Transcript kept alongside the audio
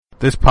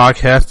This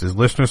podcast is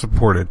listener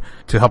supported.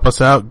 To help us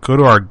out, go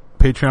to our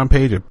Patreon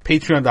page at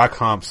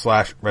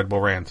patreon.com/Red Bull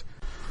Rant.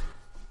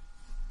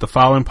 The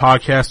following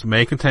podcast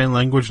may contain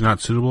language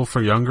not suitable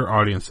for younger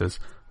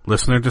audiences.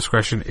 Listener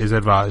discretion is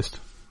advised.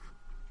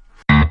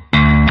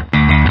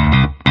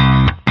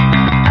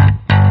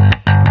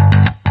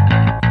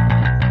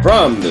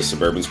 From the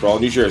suburban sprawl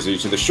of New Jersey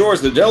to the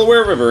shores of the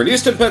Delaware River in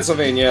eastern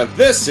Pennsylvania,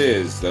 this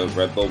is the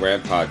Red Bull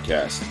Rant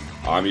Podcast.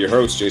 I'm your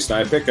host,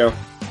 Jason Iapicco.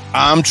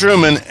 I'm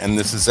Truman, and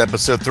this is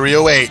episode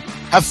 308.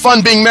 Have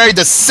fun being married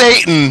to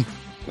Satan!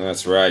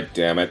 That's right,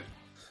 damn it.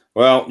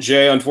 Well,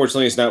 Jay,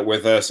 unfortunately, is not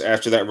with us.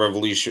 After that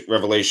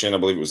revelation, I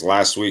believe it was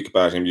last week,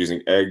 about him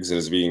using eggs in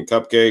his vegan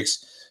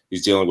cupcakes,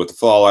 he's dealing with the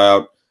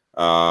fallout,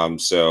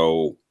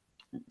 so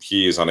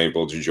he is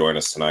unable to join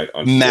us tonight.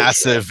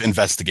 Massive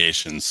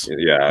investigations.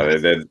 Yeah,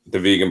 the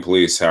vegan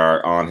police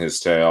are on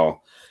his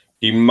tail.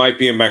 He might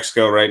be in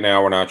Mexico right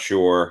now. We're not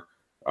sure.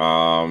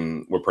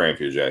 We're praying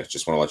for you, Jay.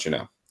 Just want to let you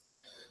know.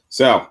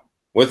 So,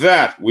 with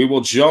that, we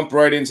will jump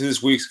right into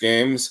this week's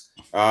games.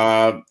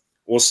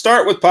 We'll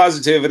start with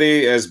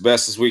positivity as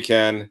best as we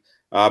can,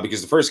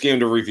 because the first game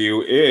to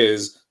review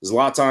is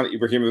Zlatan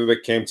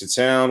Ibrahimovic came to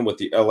town with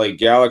the LA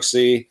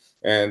Galaxy,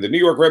 and the New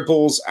York Red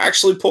Bulls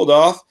actually pulled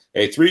off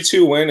a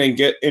 3-2 win and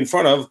get in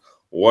front of,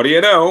 what do you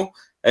know,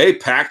 a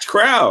packed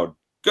crowd.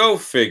 Go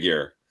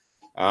figure.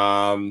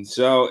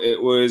 So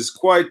it was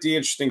quite the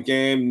interesting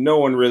game. No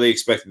one really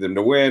expected them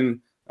to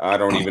win. I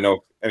don't even know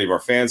if any of our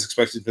fans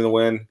expected them to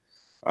win.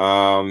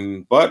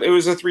 But it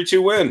was a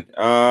 3-2 win.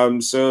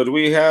 So do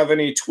we have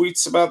any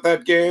tweets about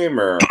that game?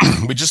 Or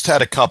we just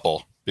had a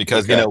couple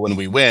because, okay, when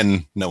we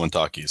win, no one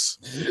talkies.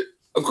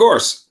 Of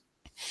course.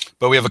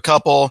 But we have a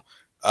couple.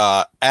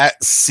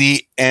 At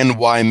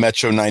CNY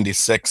Metro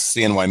 96,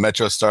 CNY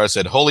Metro Star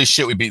said, "Holy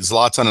shit, we beat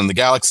Zlatan in the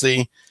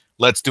Galaxy.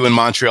 Let's do in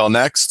Montreal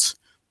next."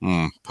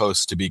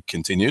 Post to be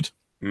continued.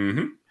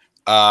 Mm-hmm.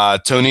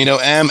 Tonino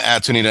M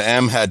at Tonino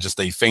M had just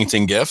a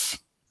fainting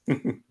gif.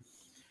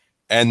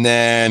 And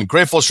then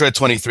Grateful Shred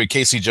 23,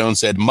 Casey Jones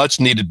said, "Much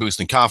needed boost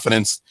in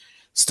confidence.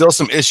 Still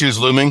some issues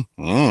looming.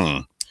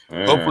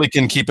 Hopefully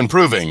can keep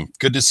improving.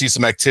 Good to see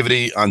some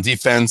activity on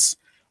defense.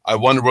 I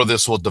wonder where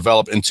this will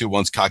develop into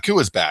once Kaku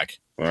is back."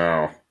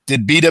 Wow.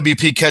 Did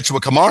BWP catch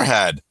what Kamar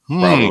had?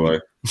 Probably.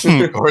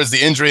 Or is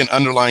the injury an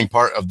underlying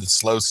part of the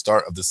slow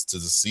start of this to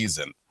the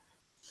season?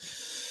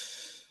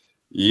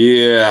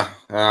 Yeah.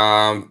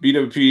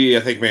 BWP,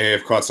 I think, may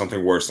have caught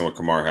something worse than what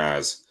Kamar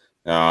has.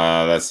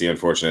 That's the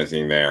unfortunate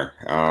thing there.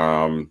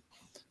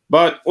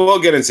 But we'll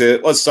get into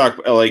it. Let's talk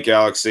LA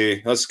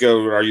Galaxy. Let's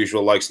go with our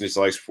usual likes and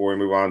dislikes before we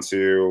move on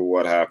to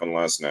what happened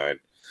last night.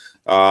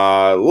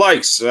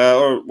 Likes,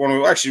 or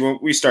when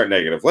we start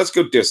negative. Let's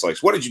go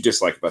dislikes. What did you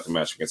dislike about the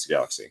match against the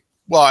Galaxy?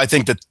 Well, I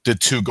think that the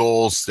two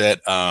goals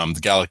that the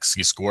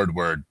Galaxy scored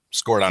were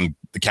scored on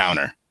the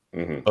counter,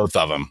 both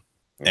of them,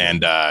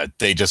 and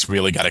they just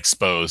really got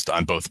exposed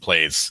on both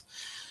plays.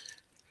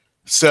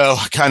 So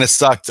kind of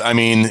sucked. I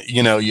mean,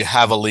 you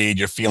have a lead,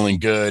 you're feeling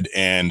good,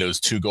 and those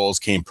two goals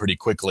came pretty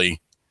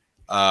quickly.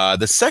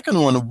 The second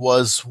one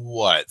was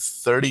what,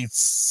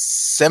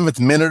 37th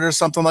minute or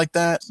something like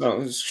that? No, it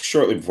was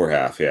shortly before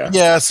half, yeah.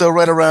 Yeah, so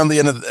right around the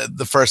end of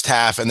the first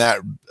half, and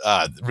that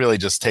really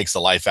just takes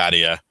the life out of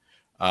you.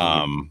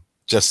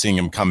 Just seeing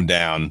him come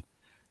down,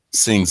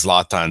 seeing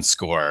Zlatan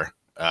score,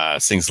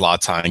 seeing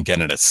Zlatan get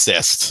an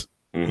assist.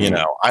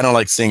 I don't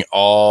like seeing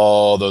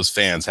all those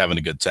fans having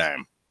a good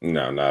time.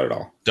 No, not at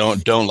all.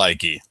 Don't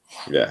like it.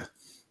 Yeah.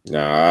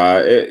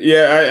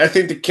 I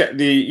think the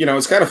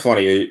it's kind of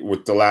funny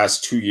with the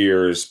last 2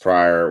 years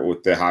prior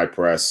with the high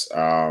press.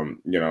 The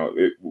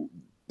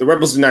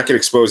Rebels did not get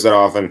exposed that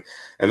often,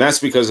 and that's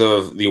because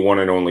of the one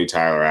and only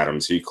Tyler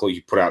Adams. He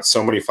put out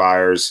so many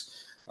fires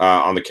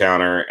on the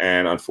counter,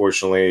 and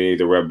unfortunately,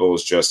 the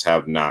Rebels just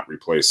have not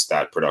replaced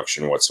that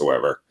production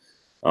whatsoever.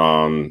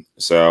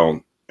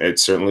 So it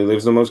certainly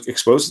leaves them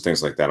exposed to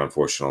things like that,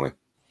 unfortunately.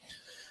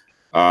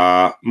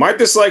 My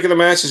dislike of the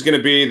match is going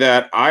to be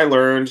that I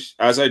learned,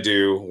 as I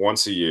do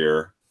once a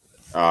year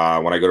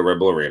when I go to Red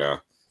Bull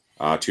Arena,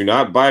 to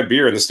not buy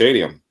beer in the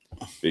stadium,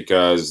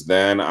 because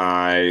then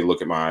I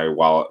look at my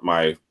wallet,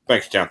 my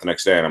bank account the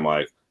next day, and I'm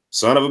like,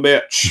 son of a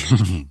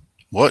bitch.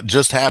 What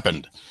just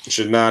happened?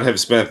 Should not have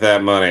spent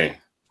that money.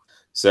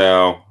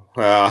 So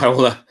I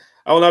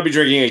will not be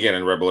drinking again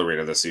in Red Bull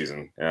Arena this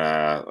season,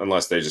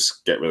 unless they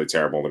just get really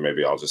terrible, then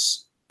maybe I'll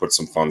just put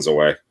some funds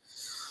away.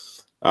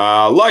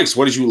 Likes,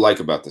 what did you like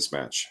about this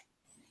match?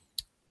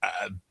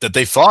 That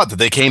they fought, that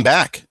they came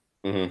back.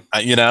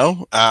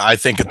 I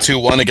think a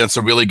 2-1 against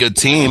a really good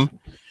team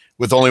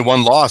with only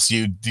one loss. Do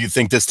you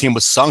think this team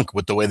was sunk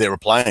with the way they were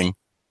playing?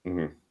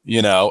 And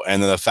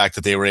then the fact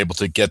that they were able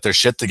to get their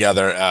shit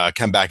together,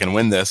 come back and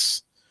win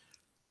this,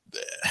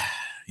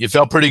 you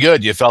felt pretty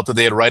good. You felt that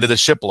they had righted the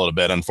ship a little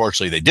bit.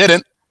 Unfortunately, they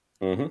didn't,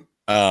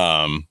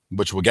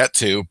 which we'll get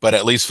to. But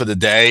at least for the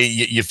day,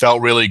 you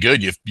felt really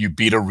good. You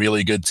beat a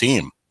really good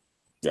team.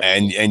 Yeah.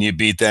 And you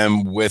beat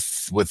them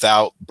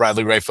without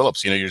Bradley Ray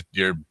Phillips,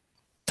 your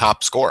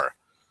top scorer.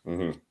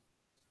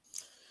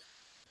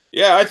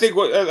 Yeah, I think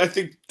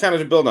kind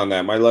of to build on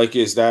that, my like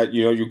is that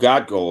you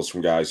got goals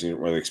from guys you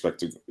didn't really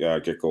expect to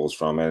get goals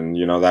from, and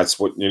that's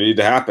what you need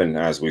to happen.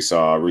 As we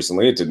saw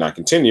recently, it did not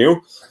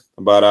continue,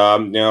 but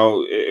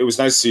it was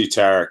nice to see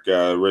Tarek,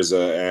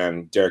 Rizza,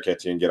 and Derek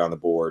Etienne get on the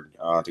board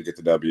to get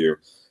the W.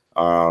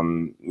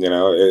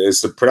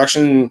 It's the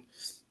production.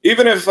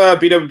 Even if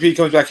BWP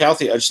comes back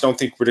healthy, I just don't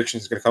think prediction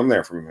is going to come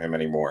there from him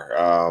anymore.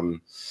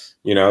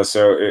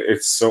 So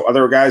it's so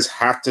other guys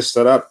have to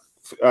step up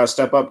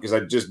because I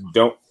just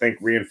don't think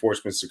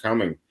reinforcements are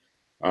coming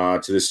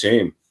to this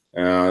team.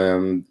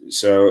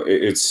 So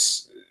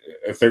it's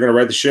if they're going to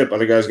ride the ship,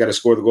 other guys got to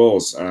score the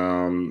goals.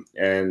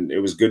 And it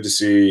was good to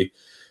see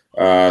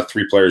 3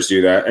 players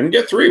do that and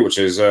get 3, which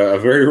is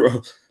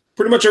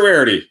pretty much a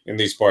rarity in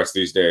these parts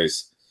these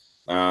days.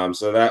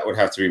 So that would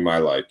have to be my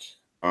like.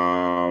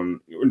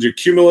 Do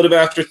cumulative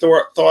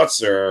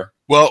afterthoughts or?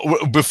 Well,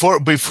 before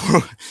we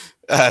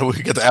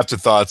get the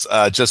afterthoughts,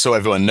 just so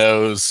everyone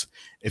knows,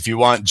 if you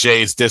want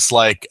Jay's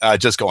dislike,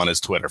 just go on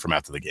his Twitter from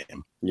after the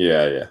game.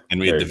 Yeah.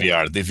 And read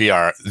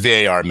the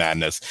VAR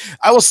madness.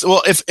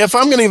 If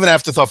I'm going to even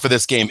afterthought for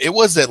this game, it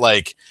was that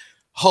like,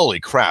 holy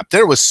crap,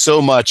 there was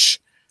so much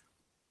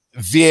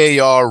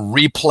VAR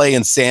replay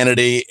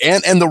insanity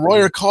and the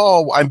Royer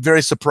call. I'm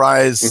very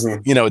surprised,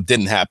 it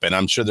didn't happen.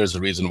 I'm sure there's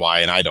a reason why,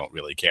 and I don't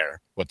really care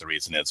what the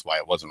reason is why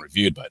it wasn't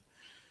reviewed, but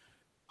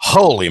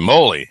holy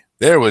moly,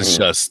 there was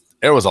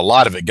a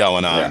lot of it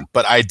going on. Yeah.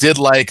 But I did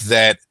like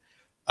that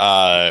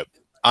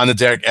on the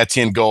Derek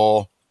Etienne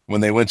goal,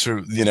 when they went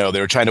to, they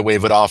were trying to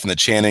wave it off and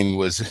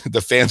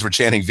the fans were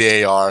chanting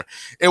VAR.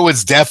 It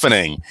was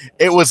deafening.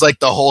 It was like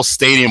the whole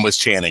stadium was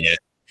chanting it.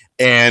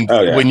 And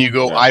when you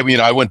go,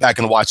 I went back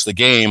and watched the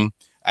game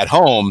at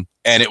home,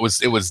 and it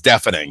was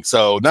deafening.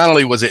 So not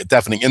only was it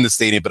deafening in the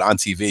stadium, but on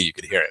TV you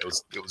could hear it.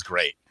 It was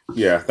great.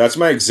 Yeah, that's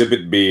my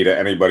exhibit B to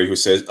anybody who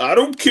says, I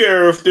don't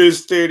care if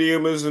this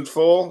stadium isn't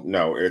full.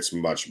 No, it's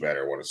much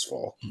better when it's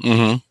full.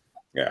 Mm-hmm.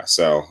 Yeah,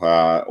 so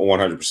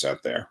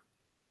 100% there.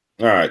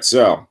 All right,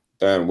 so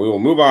then we will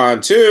move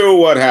on to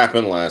what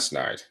happened last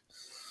night.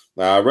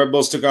 Red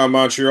Bulls took on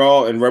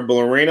Montreal in Red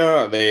Bull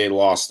Arena. They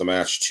lost the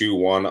match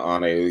 2-1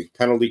 on a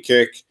penalty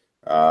kick.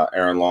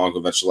 Aaron Long, who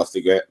eventually left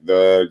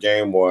the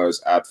game,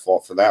 was at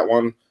fault for that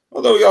one,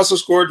 although he also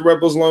scored Red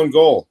Bull's lone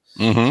goal.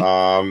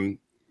 Mm-hmm.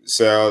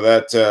 So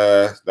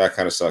that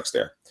kind of sucks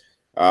there.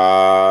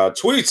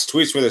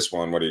 Tweets for this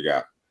one. What do you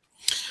got?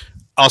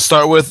 I'll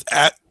start with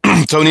at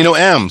Tonino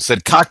M.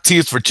 Said cock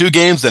teased for 2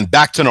 games, then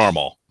back to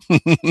normal.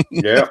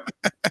 Yeah.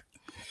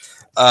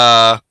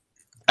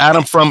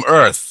 Adam from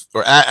Earth,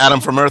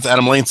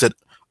 Adam Lane said,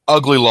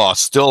 ugly loss.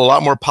 Still a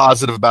lot more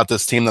positive about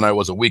this team than I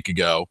was a week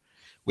ago.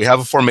 We have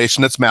a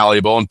formation that's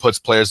malleable and puts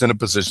players in a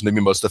position to be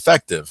most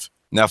effective.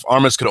 Now, if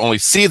Armas could only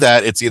see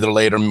that, it's either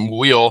Late or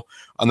Wheel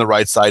on the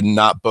right side,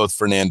 not both.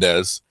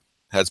 Fernandez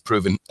has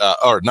proven,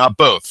 not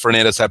both.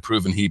 Fernandez have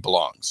proven he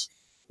belongs.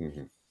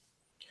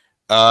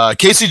 Mm-hmm.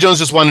 Casey Jones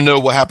just wanted to know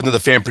what happened to the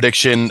fan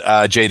prediction.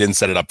 Jay didn't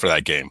set it up for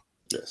that game.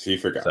 Yes, he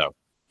forgot. So,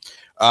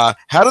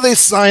 how do they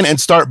sign and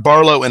start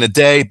Barlow in a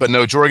day, but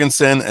no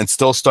Jorgensen and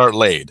still start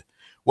Lade?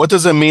 What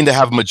does it mean to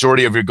have a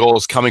majority of your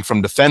goals coming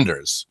from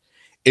defenders?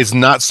 Is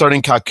not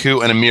starting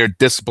Kaku and a mere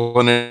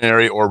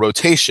disciplinary or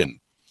rotation?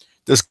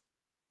 Does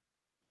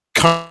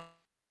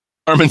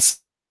Carmen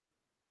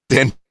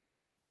stand?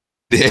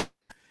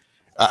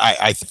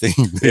 I think.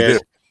 Yeah.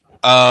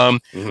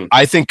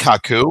 I think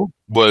Kaku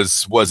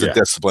was a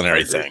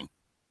disciplinary thing.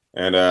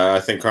 And I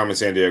think Carmen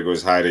Sandiego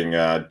was hiding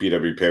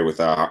BWP with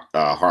a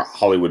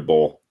Hollywood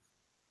Bowl.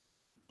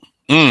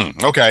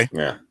 Okay.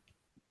 Yeah.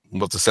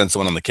 We'll have to send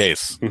someone on the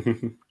case.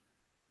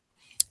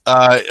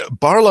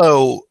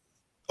 Barlow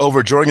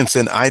over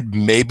Jorgensen,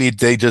 maybe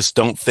they just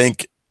don't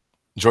think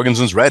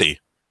Jorgensen's ready.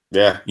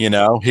 Yeah.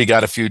 He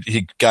got a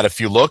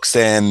few looks,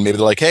 and maybe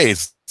they're like, hey,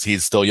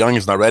 he's still young,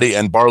 he's not ready.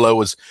 And Barlow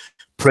was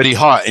pretty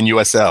hot in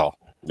USL.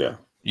 Yeah.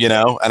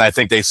 And I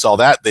think they saw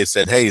that. They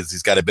said, hey,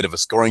 he's got a bit of a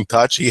scoring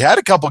touch. He had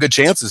a couple good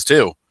chances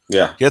too.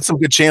 Yeah. He had some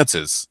good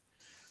chances.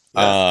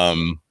 Yeah.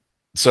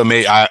 So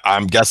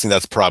I'm guessing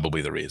that's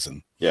probably the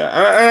reason. Yeah.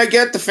 And I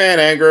get the fan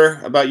anger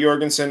about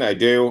Jorgensen. I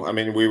do. I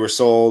mean, we were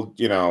sold,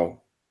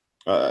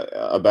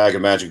 a bag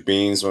of magic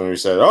beans when we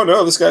said, oh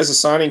no, this guy's a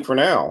signing for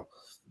now.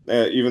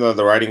 Even though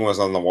the writing was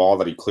on the wall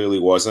that he clearly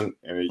wasn't.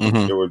 And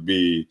it would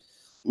be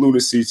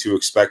lunacy to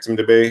expect him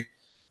to be.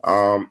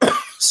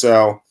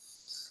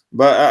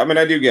 But I mean,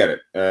 I do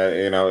get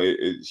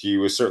it. He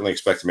was certainly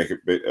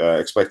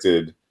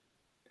expected,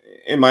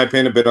 in my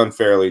opinion, a bit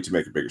unfairly to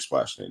make a bigger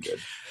splash than he did.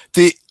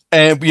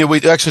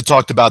 We actually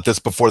talked about this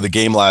before the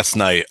game last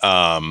night.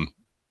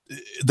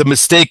 The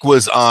mistake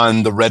was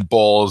on the Red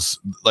Bulls,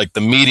 like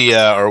the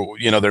media or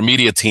their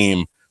media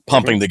team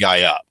pumping the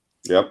guy up.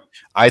 Yep.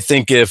 I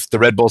think if the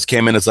Red Bulls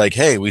came in as like,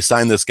 hey, we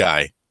signed this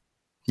guy,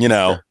 cool.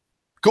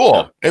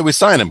 Yeah. Hey, we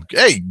signed him.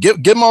 Hey, give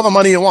him all the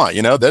money you want.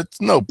 That's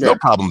no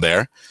problem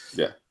there.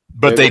 Yeah.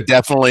 But they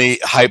definitely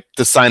hyped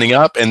the signing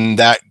up, and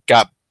that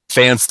got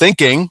fans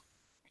thinking,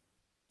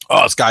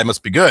 oh, this guy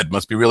must be good,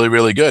 must be really,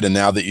 really good. And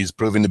now that he's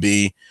proven to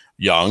be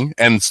young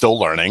and still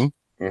learning,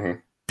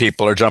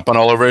 people are jumping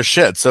all over his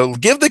shit. So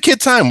give the kid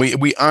time.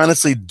 We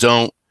honestly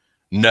don't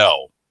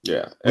know.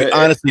 Yeah. We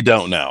honestly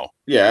don't know.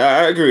 Yeah,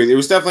 I agree. It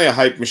was definitely a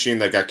hype machine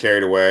that got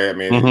carried away. I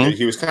mean,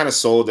 he was kind of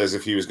sold as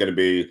if he was going to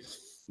be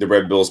the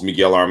Red Bulls'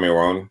 Miguel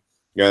Almiron,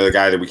 the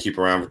guy that we keep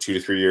around for 2 to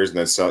 3 years and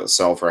then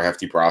sell for a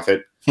hefty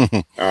profit.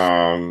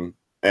 And,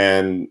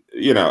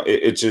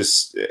 it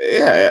just,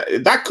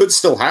 that could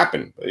still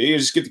happen. You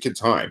just give the kid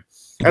time.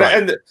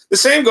 And the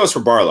same goes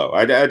for Barlow.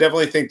 I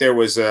definitely think there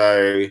was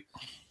a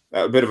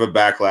bit of a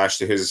backlash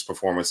to his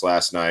performance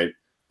last night.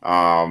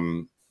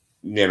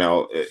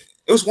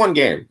 It was one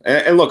game.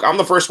 And look, I'm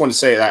the first one to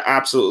say it. I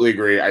absolutely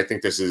agree. I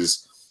think this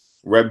is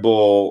Red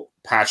Bull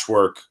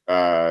patchwork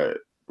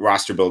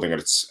roster building at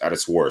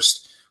its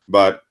worst.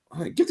 But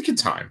give the kid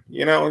time.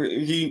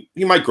 He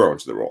might grow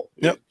into the role.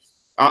 Yep.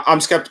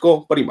 I'm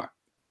skeptical, but he might.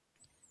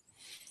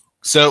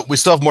 So we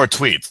still have more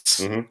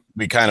tweets.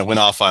 We kind of went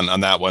off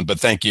on that one, but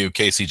thank you,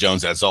 Casey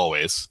Jones, as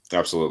always.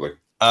 Absolutely.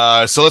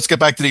 So let's get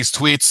back to these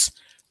tweets.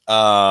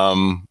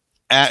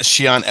 At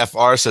Shion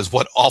FR says,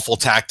 "What awful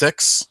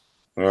tactics."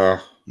 I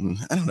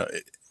don't know.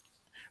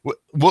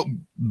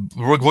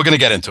 We're going to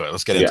get into it.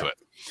 Let's get into it.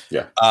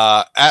 Yeah.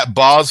 At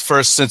Boz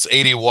first since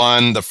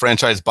 81, the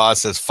franchise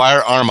boss says,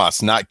 "Fire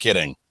Armas." Not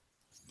kidding.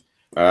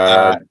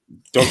 Don't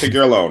think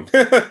you're alone.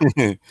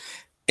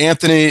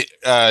 Anthony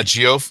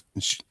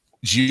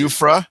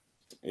Giuffra.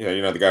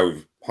 Yeah, the guy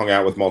we've hung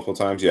out with multiple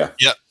times. Yeah.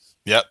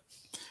 Yep.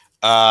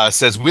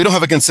 Says, "We don't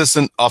have a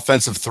consistent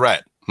offensive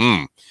threat.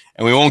 And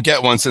we won't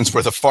get one since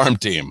we're the farm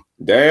team."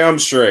 Damn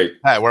straight.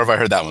 Hey, where have I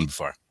heard that one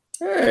before?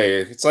 Hey,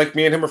 it's like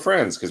me and him are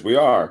friends because we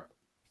are.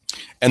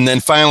 And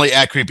then finally,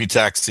 at Creepy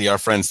Taxi, our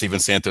friend Steven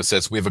Santos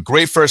says, "We have a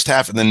great first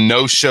half and then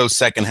no show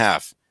second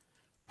half."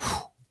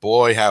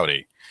 Boy,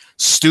 howdy.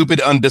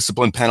 Stupid,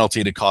 undisciplined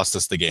penalty to cost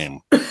us the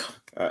game.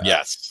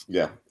 Yes.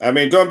 Yeah. I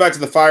mean, going back to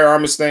the Fire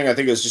Armas thing, I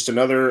think it's just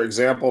another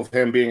example of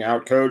him being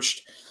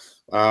outcoached.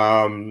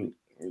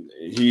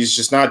 He's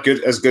just not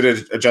as good at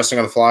adjusting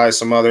on the fly as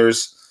some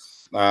others.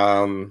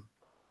 And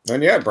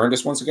burned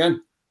us once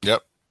again.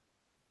 Yep.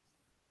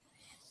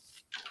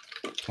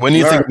 When do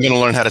you think we're going to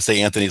learn how to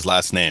say Anthony's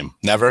last name?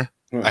 Never?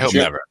 I hope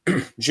never.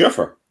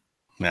 Jeffer.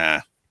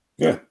 Nah.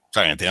 Yeah.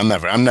 Sorry, Anthony. I'm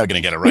never going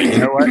to get it right. You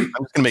know what? I'm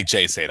just going to make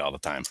Jay say it all the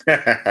time.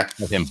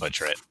 Let him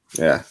butcher it.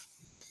 Yeah.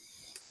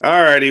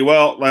 All righty.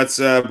 Well, let's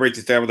break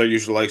this down with our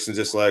usual likes and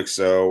dislikes.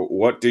 So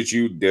what did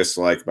you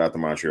dislike about the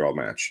Montreal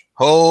match?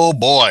 Oh,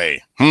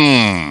 boy.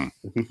 I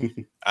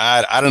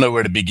don't know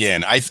where to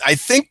begin. I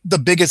think the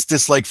biggest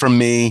dislike from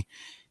me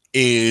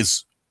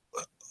is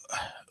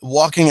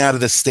walking out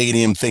of the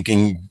stadium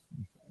thinking,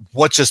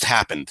 what just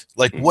happened?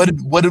 Like, what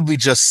did we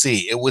just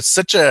see? It was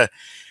such a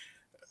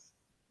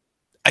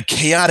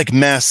chaotic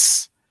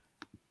mess.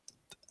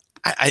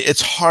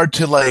 It's hard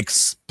to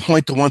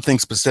point to one thing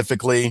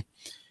specifically.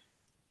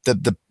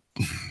 The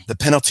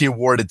penalty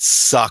awarded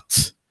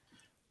sucked.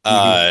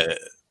 It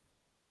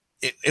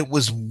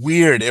was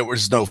weird. It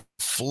was no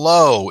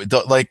flow.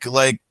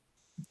 Like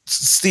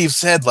Steve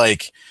said,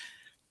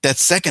 that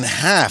second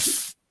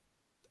half,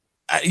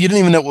 you didn't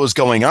even know what was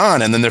going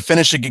on. And then they're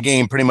finishing a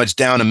game pretty much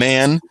down a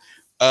man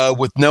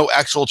with no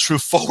actual true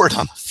forward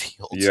on the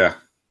field. Yeah.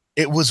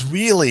 It was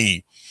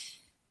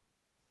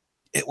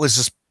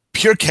just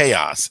pure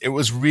chaos. It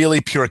was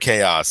really pure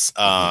chaos.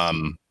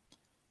 And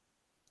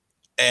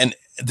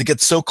to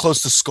get so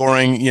close to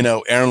scoring,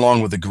 Aaron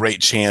Long with a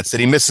great chance that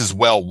he misses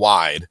well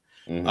wide.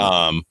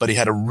 But he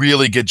had a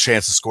really good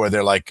chance to score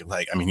there. He was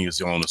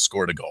the only one who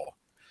scored a goal.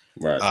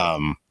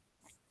 Right.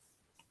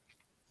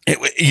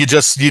 You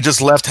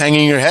just left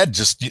hanging your head.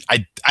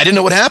 I didn't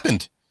know what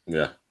happened.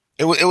 Yeah.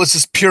 It was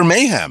just pure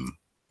mayhem.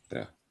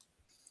 Yeah.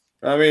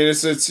 I mean,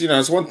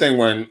 it's one thing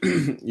when,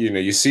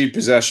 you cede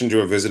possession to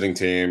a visiting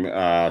team,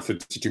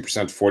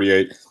 52% to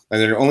 48,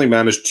 and then only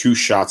managed 2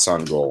 shots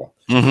on goal.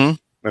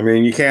 I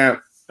mean, you can't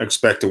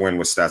expect to win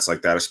with stats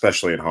like that,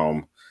 especially at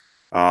home.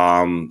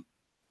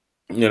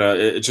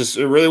 It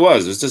really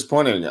was. It's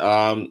disappointing.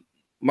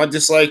 My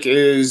dislike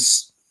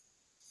is,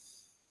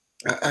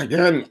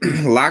 again,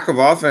 lack of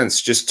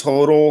offense, just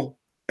total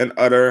and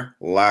utter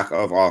lack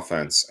of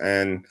offense.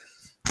 And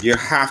you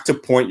have to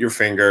point your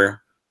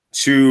finger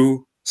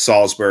to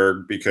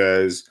Salzburg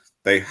because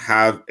they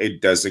have a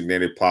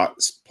designated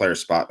player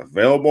spot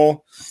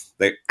available.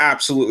 They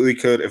absolutely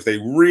could, if they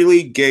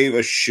really gave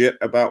a shit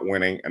about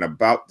winning and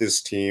about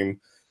this team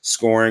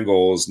scoring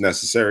goals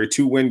necessary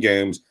to win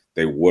games,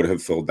 they would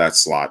have filled that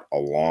slot a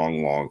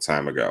long, long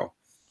time ago.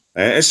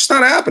 And it's just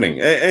not happening.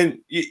 And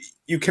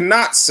you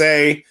cannot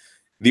say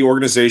the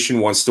organization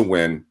wants to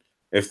win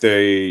if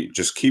they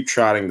just keep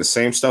trotting the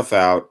same stuff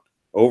out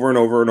over and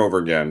over and over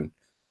again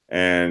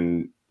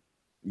and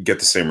get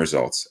the same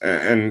results.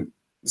 And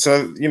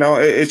so,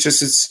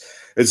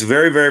 it's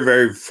very, very,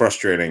 very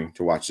frustrating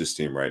to watch this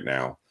team right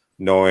now,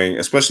 knowing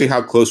especially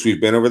how close we've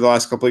been over the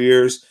last couple of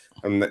years,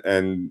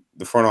 and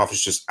the front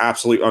office just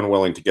absolutely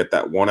unwilling to get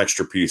that one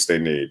extra piece they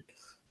need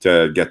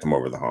to get them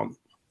over the hump.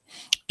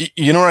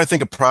 You know what I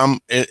think a problem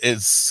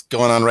is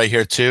going on right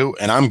here too,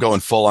 and I'm going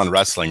full on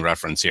wrestling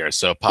reference here,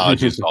 so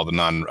apologies to all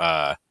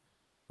the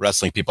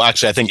wrestling people.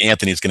 Actually, I think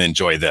Anthony's going to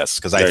enjoy this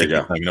because I think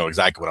he's going to know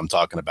exactly what I'm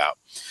talking about.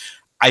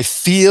 I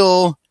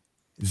feel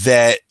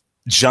that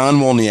John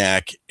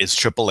Wolniak is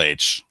Triple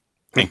H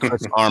and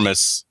Chris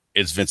Armas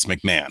is Vince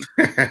McMahon.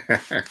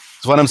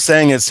 So what I'm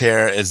saying is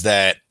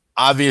that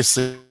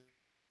obviously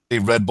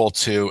Red Bull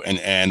 2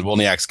 and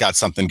Wolniak's got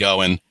something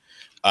going.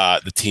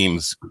 The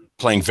team's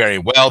playing very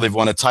well. They've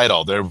won a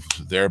title.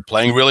 They're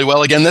playing really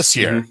well again this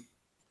year.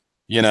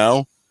 You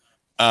know,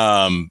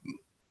 and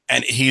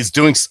he's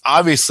doing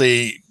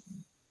obviously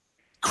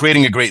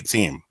creating a great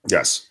team.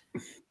 Yes.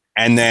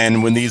 And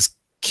then when these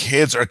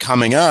kids are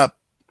coming up,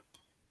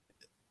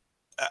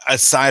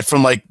 aside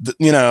from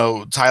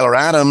Tyler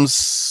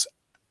Adams,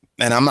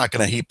 and I'm not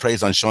going to heap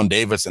praise on Sean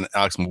Davis and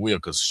Alex Muillo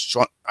because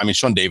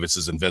Sean Davis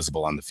is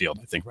invisible on the field.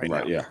 I think right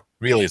now, yeah,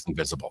 really is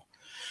invisible.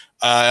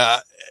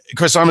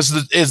 Chris Armas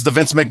is the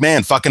Vince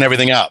McMahon fucking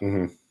everything up,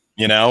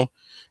 you know?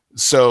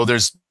 So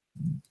there's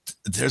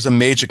a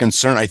major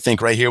concern, I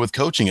think, right here with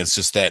coaching. It's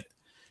just that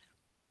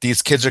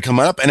these kids are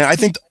coming up, and I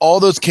think all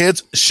those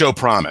kids show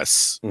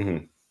promise.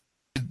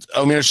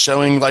 Omir's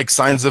showing like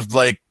signs of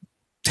like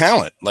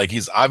talent. Like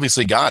he's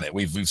obviously got it.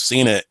 We've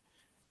seen it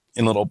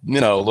in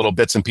little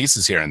bits and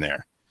pieces here and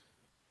there.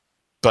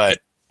 But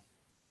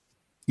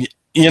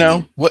you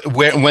know,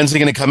 when's he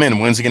going to come in?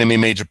 When's he going to be a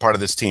major part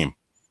of this team?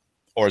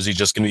 Or is he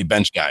just going to be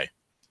bench guy?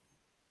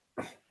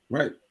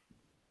 Right.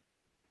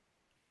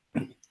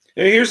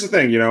 Yeah, here's the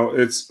thing,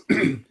 it's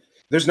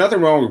there's nothing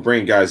wrong with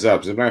bringing guys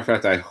up. As a matter of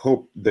fact, I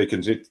hope that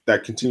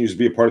continues to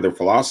be a part of their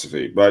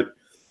philosophy. But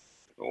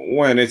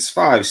when it's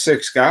 5,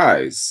 6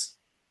 guys,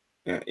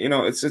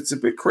 it's a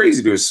bit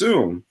crazy to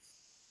assume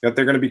that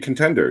they're going to be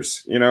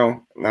contenders.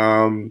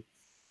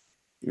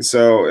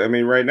 So I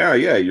mean, right now,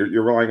 yeah,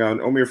 you're relying on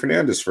Omir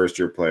Fernandez,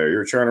 first-year player.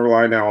 You're trying to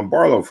rely now on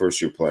Barlow,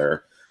 first-year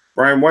player.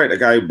 Brian White, a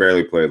guy who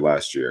barely played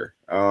last year.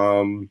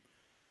 Alex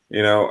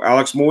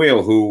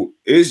Muillo, who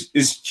is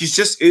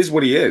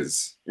what he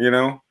is.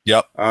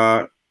 Yep.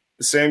 The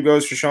same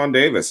goes for Sean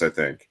Davis, I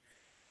think.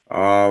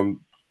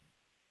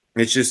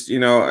 It's just,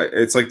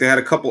 it's like they had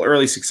a couple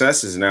early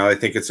successes. Now I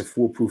think it's a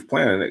foolproof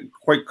plan, and it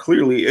quite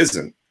clearly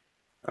isn't.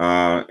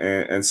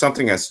 And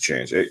something has to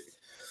change.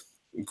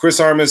 Chris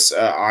Armas,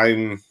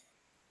 I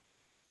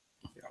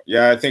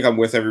think I'm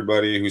with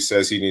everybody who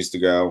says he needs to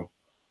go.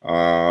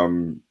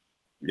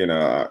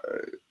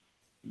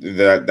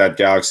 That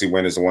Galaxy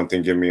win is the one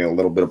thing giving me a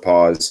little bit of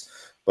pause,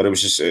 but it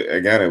was just,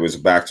 again, it was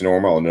back to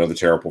normal. Another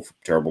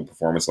terrible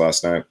performance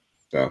last night.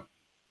 So,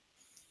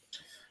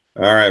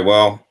 all right,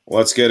 well,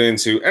 let's get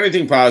into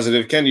anything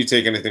positive. Can you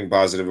take anything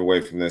positive away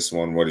from this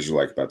one? What did you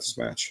like about this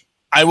match?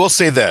 I will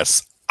say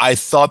this. I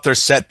thought their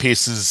set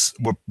pieces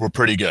were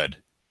pretty good.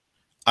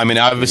 I mean,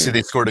 obviously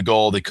they scored a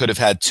goal. They could have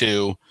had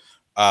 2.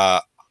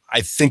 I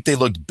think they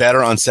looked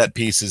better on set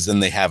pieces than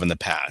they have in the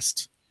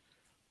past.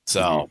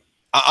 So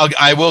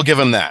I will give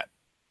them that.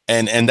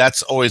 And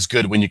that's always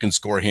good when you can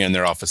score here and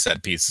there off of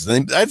set pieces.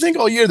 And I think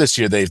all year this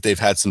year they've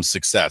had some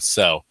success.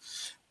 So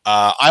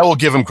I will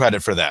give them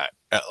credit for that.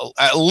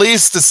 At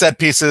least the set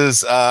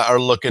pieces are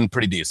looking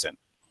pretty decent.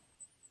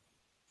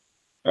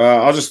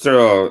 I'll just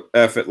throw a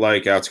F at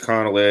out to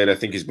Conolade. I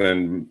think he's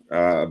been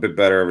a bit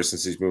better ever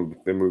since been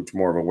moved to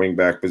more of a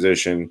wingback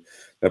position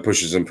that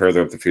pushes him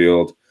further up the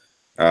field.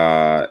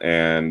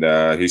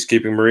 And he's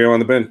keeping Murillo on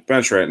the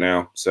bench right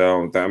now.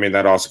 So, I mean,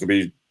 that also could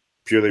be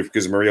purely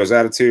because of Murillo's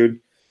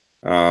attitude.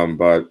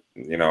 But,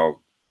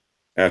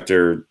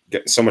 after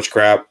getting so much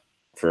crap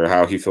for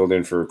how he filled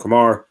in for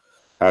Kamar,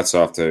 hats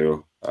off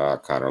to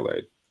Connor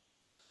Lade.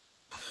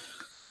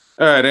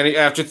 All right, any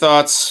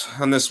afterthoughts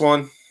on this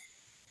one?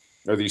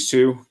 Or these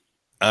two?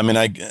 I mean,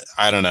 I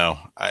don't know.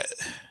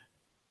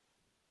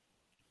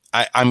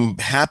 I'm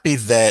happy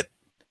that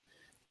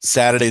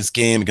Saturday's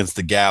game against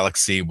the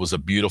Galaxy was a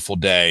beautiful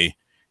day.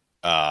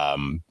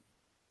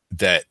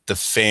 That the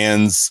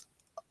fans,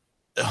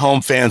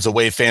 home fans,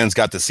 away fans,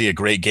 got to see a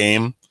great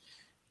game,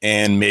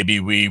 and maybe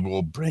we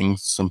will bring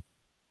some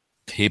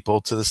people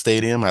to the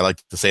stadium. I like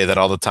to say that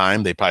all the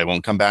time. They probably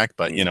won't come back,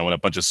 but when a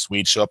bunch of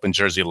Swedes show up in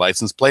Jersey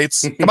license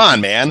plates, come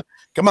on, man.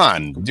 Come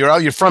on,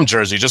 you're from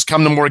Jersey. Just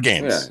come to more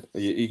games.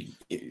 Yeah, he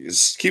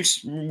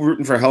keeps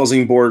rooting for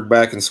Helsingborg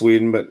back in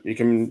Sweden, but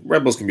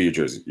Red Bulls can be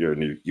your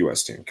new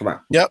U.S. team. Come on.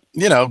 Yep,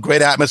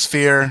 great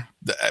atmosphere,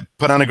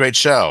 put on a great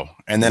show.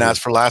 And then as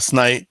for last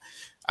night,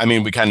 I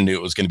mean, we kind of knew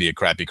it was going to be a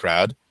crappy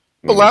crowd,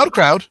 but loud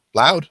crowd,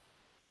 loud.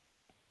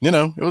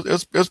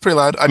 It was pretty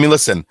loud. I mean,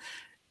 listen,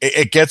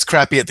 it gets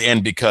crappy at the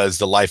end because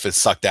the life is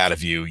sucked out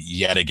of you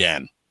yet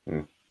again.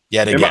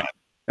 Yet again.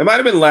 It might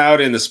have been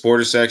loud in the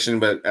supporter section,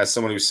 but as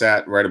someone who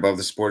sat right above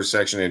the supporter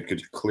section and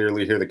could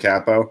clearly hear the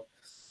capo,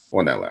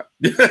 wasn't that loud.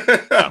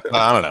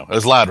 I don't know. It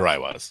was loud where I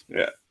was.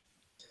 Yeah.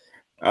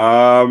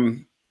 All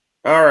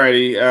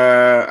righty.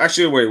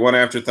 Actually, wait, one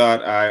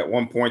afterthought. At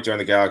one point during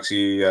the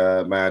Galaxy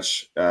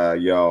match,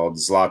 yelled,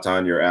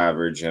 "Zlatan, you're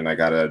average," and I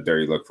got a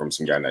dirty look from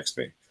some guy next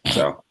to me.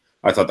 So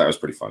I thought that was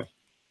pretty funny.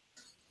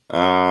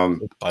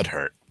 Butt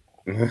hurt.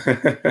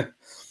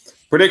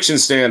 Prediction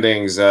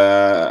standings.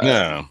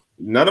 No.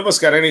 none of us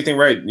got anything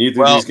right.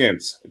 Neither of these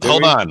games.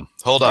 Hold on.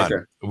 Okay.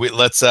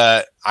 Let's.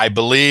 I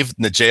believe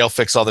Najee will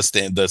fix all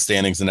the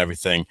standings and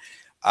everything.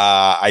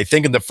 I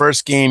think in the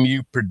first game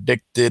you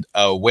predicted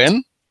a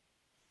win.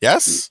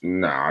 Yes.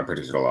 No, I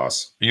predicted a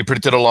loss. You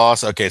predicted a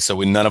loss. Okay, so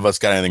none of us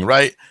got anything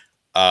right.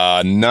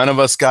 None of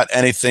us got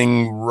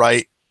anything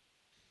right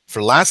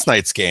for last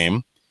night's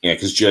game. Yeah,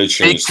 because Jay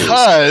changed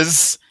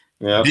because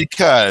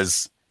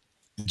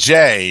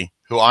Jay,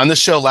 who on the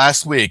show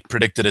last week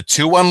predicted a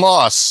 2-1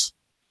 loss,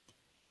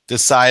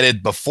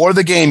 decided before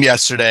the game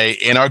yesterday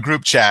in our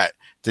group chat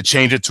to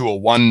change it to a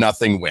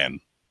 1-0 win.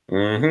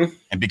 Mm-hmm.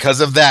 And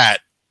because of that,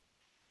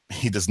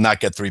 he does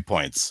not get 3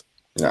 points.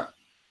 Yeah.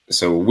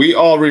 So we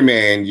all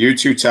remain. You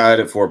two tied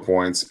at 4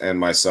 points, and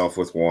myself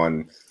with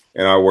 1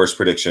 in our worst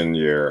prediction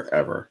year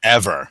ever.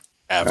 Ever.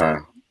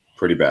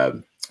 Pretty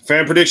bad.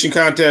 Fan prediction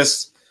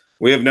contest.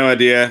 We have no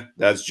idea.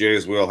 That's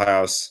Jay's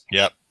wheelhouse.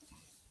 Yep.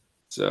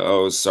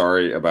 So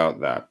sorry about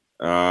that.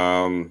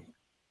 Alrighty.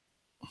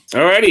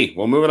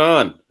 Well, moving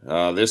on.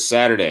 This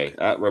Saturday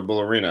at Red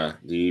Bull Arena,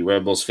 the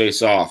Red Bulls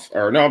face off.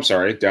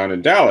 Down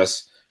in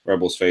Dallas. Red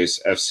Bulls face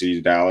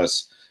FC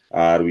Dallas.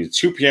 It'll be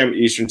 2 p.m.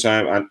 Eastern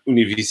time on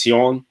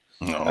Univision.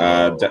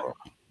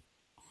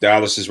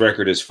 Dallas's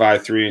record is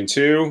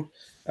 5-3-2,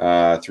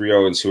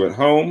 3-0-2 at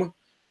home,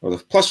 with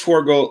a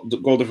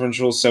 +4 goal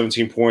differential,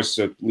 17 points,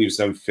 so it leaves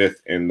them 5th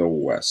in the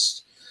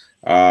West.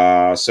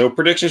 So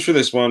predictions for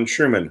this one,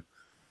 Truman.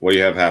 What do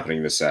you have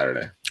happening this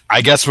Saturday?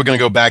 I guess we're going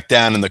to go back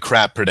down in the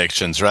crap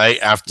predictions, right?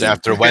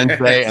 After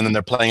Wednesday, and then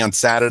they're playing on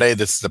Saturday.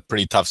 This is a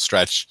pretty tough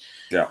stretch.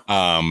 Yeah.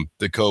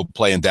 To go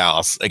play in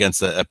Dallas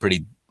against a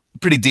pretty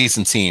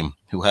decent team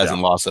who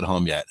hasn't lost at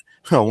home yet.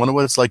 I wonder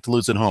what it's like to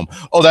lose at home.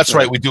 Oh, that's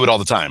right. We do it all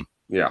the time.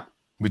 Yeah.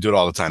 We do it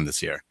all the time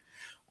this year.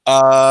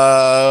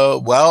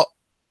 Well,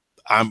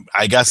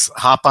 I guess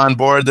hop on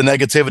board the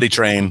negativity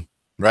train,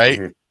 right?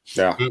 Mm-hmm.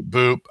 Yeah. Boop,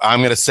 boop. I'm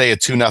going to say a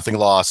 2-0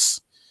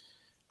 loss.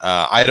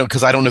 I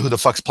don't know who the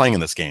fuck's playing in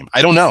this game.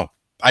 I don't know.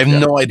 I have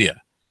no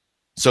idea.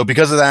 So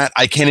because of that,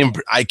 I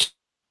can't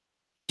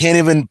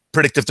even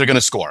predict if they're going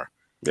to score.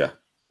 Yeah.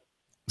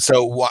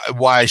 So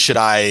why should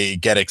I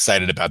get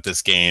excited about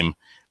this game?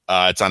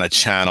 It's on a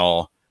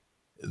channel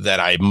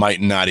that I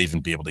might not even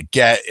be able to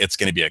get. It's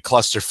going to be a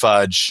cluster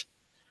fudge.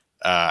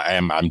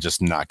 I'm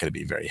just not going to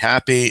be very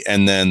happy.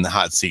 And then the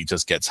hot seat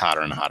just gets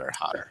hotter and hotter and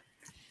hotter.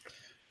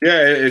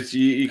 Yeah, it's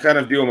you kind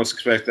of do almost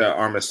expect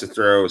Armas to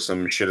throw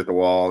some shit at the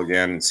wall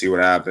again and see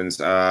what happens.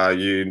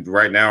 You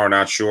right now are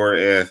not sure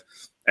if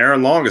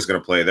Aaron Long is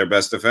going to play, their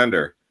best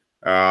defender.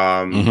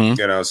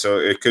 So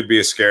it could be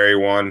a scary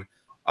one.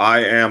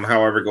 I am,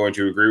 however, going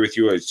to agree with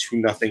you. A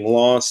 2-0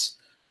 loss.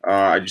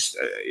 I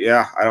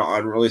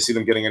don't really see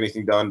them getting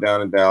anything done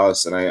down in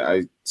Dallas, and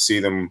I see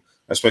them,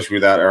 especially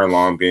without Aaron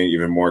Long being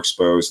even more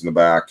exposed in the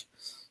back.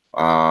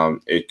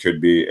 It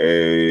could be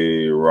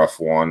a rough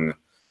one.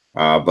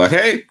 But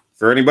hey,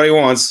 for anybody who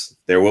wants,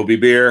 there will be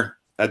beer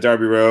at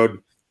Derby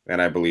Road,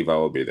 and I believe I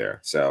will be there.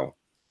 So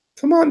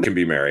come on, can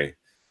be merry.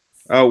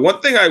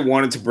 One thing I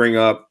wanted to bring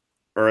up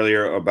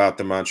earlier about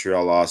the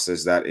Montreal loss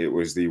is that it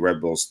was the Red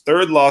Bulls'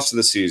 3rd loss of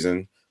the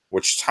season,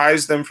 which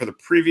ties them for the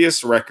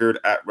previous record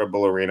at Red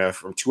Bull Arena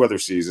from 2 other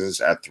seasons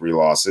at 3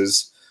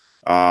 losses.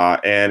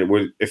 And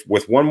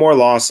with one more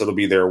loss, it'll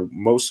be their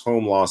most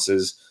home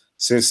losses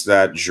since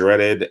that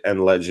dreaded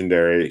and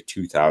legendary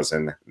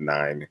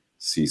 2009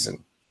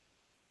 season.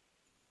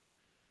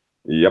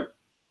 Yep.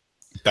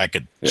 Back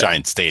at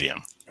Giant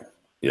Stadium.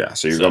 Yeah,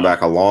 so you go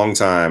back a long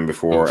time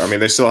before. I mean,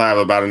 they still have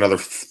about another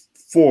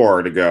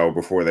 4 to go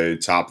before they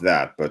top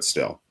that, but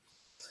still.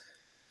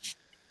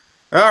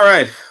 All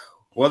right.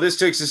 Well, this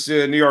takes us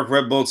to New York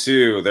Red Bull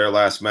 2. Their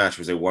last match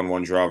was a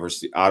 1-1 draw versus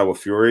the Ottawa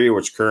Fury,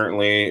 which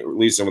currently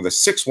leaves them with a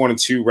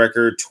 6-1-2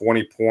 record,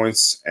 20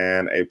 points,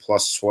 and a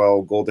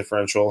 +12 goal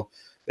differential.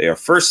 They are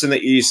first in the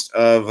East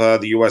of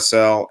the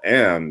USL,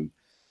 and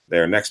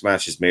their next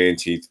match is May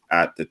 18th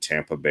at the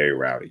Tampa Bay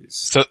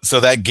Rowdies. So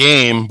that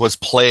game was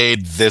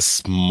played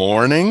this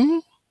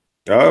morning?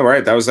 Oh,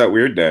 right. That was that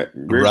weird day.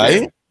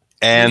 Right? Game.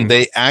 And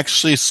they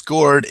actually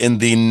scored in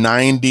the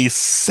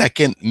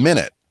 92nd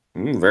minute.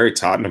 Very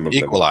Tottenham of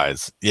them.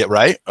 Equalize. Yeah,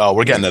 right? Oh,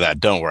 we're getting to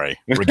that. Don't worry.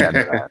 We're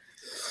getting to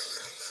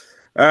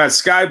that.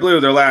 Sky Blue,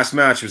 their last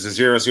match was a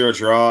 0-0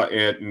 draw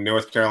at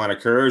North Carolina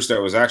Courage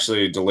that was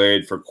actually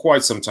delayed for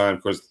quite some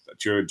time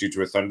due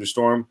to a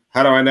thunderstorm.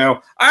 How do I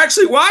know? I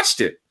actually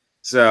watched it.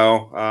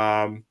 So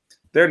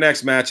their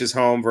next match is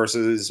home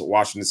versus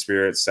Washington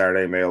Spirit,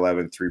 Saturday, May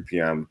 11th, 3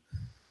 p.m.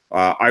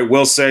 I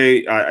will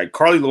say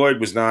Carly Lloyd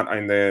was not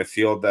in the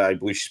field. I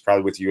believe she's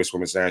probably with the U.S.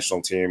 Women's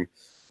National Team.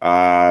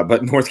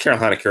 But North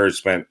Carolina Courage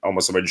spent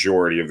almost a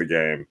majority of the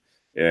game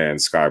in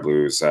Sky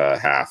Blue's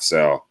half.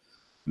 So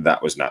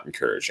that was not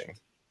encouraging.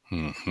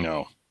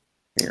 No.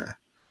 Yeah.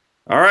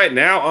 All right.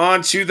 Now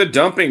on to the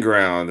dumping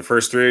ground. The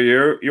first 3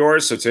 are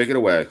yours, so take it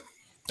away.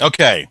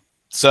 Okay.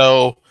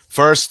 So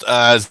first,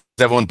 as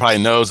everyone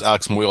probably knows,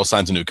 Alex Muyl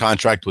signs a new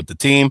contract with the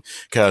team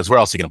because where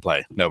else is he going to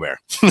play? Nowhere.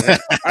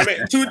 I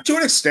mean, to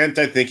an extent,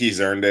 I think he's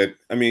earned it.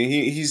 I mean,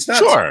 he's not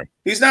sure.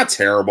 He's not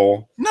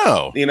terrible.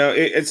 No, you know,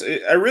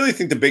 I really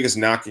think the biggest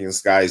knock on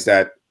this guy is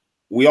that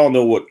we all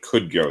know what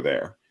could go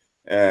there,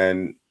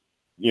 and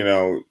you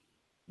know,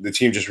 the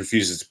team just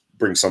refuses to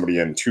bring somebody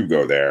in to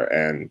go there,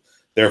 and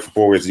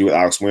therefore we have to do with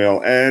Alex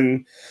Muyl.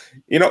 And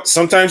you know,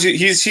 sometimes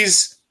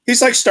he's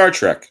like Star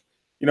Trek.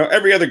 You know,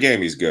 every other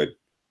game he's good.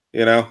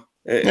 You know,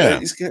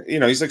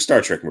 he's like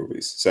Star Trek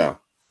movies.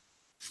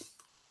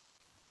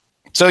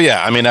 So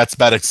yeah, I mean that's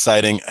about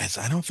exciting.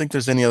 I don't think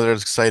there's any other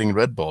exciting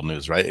Red Bull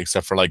news, right?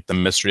 Except for like the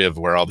mystery of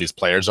where all these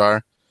players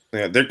are.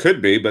 Yeah, there could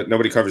be, but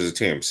nobody covers the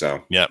team.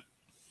 So yep.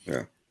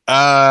 Yeah.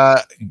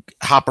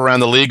 Hop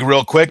around the league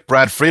real quick.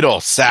 Brad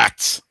Friedel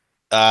sacked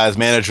as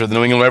manager of the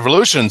New England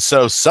Revolution.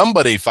 So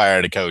somebody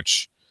fired a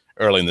coach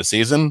early in the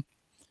season.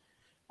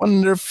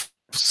 Wonder if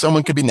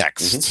someone could be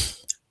next. Mm-hmm.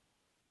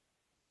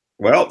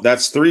 Well,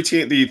 that's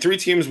the three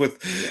teams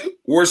with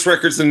worse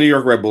records than New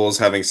York Red Bulls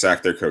having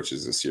sacked their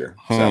coaches this year.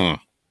 So.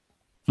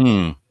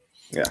 Yeah.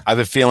 I have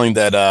a feeling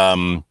that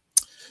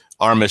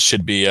Armas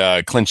should be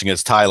clinching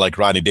his tie like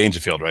Rodney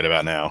Dangerfield right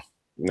about now.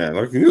 Yeah,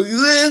 so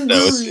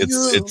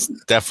it's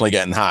definitely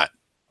getting hot.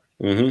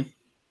 Mm-hmm.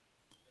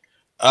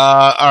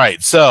 All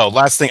right. So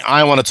last thing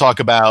I want to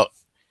talk about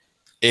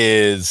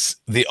is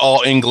the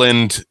All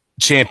England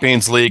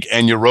Champions League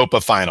and Europa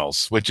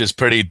finals, which is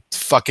pretty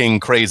fucking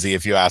crazy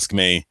if you ask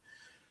me.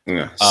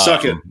 Yeah.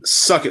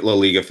 Suck it, La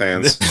Liga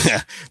fans.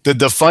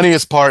 The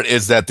funniest part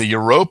is that the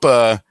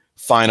Europa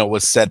final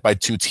was set by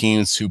two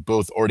teams who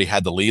both already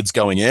had the leads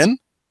going in.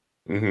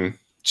 Mm-hmm.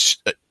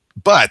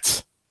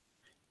 But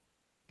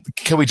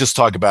can we just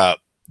talk about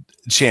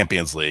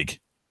Champions League?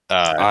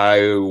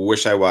 I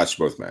wish I watched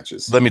both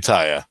matches. Let me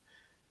tell you,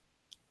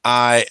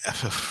 I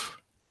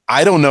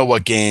don't know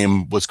what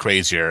game was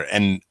crazier,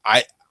 and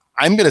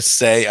I'm gonna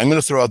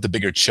throw out the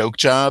bigger choke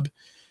job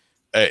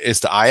is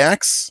to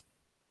Ajax.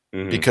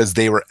 Mm-hmm. Because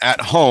they were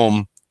at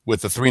home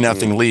with a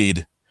 3-0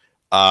 lead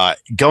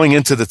going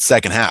into the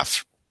second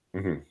half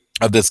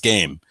of this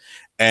game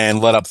and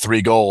let up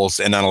 3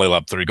 goals. And not only let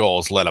up 3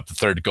 goals, let up the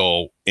third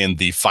goal in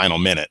the final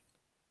minute,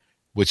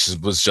 which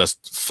was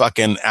just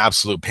fucking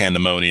absolute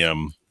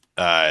pandemonium.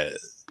 That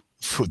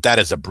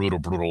is a brutal,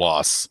 brutal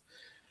loss.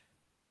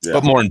 Yeah.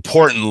 But more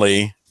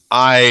importantly,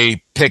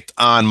 I picked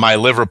on my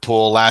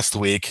Liverpool last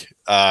week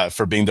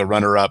for being the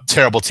runner-up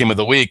terrible team of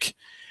the week.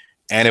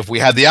 And if we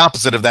had the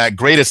opposite of that,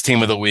 greatest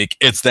team of the week,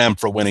 it's them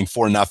for winning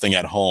 4-0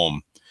 at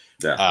home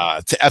to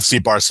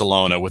FC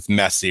Barcelona with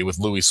Messi, with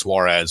Luis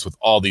Suarez, with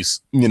all these,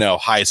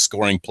 high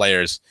scoring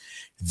players.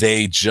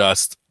 They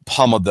just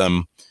pummeled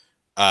them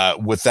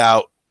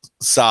without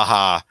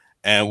Saha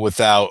and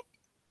without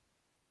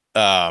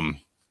Mo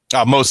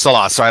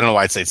Salah. Sorry, I don't know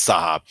why I'd say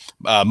Saha.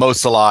 Mo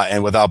Salah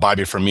and without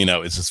Bobby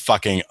Firmino is just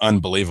fucking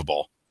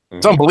unbelievable. Mm-hmm.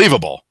 It's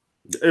unbelievable.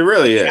 It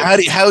really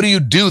is. How do you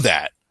do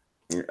that?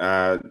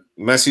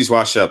 Messi's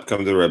washed up. Come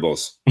to the Red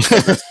Bulls.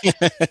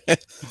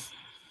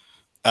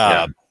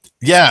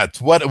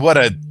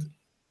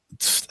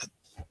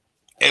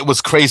 It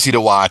was crazy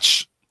to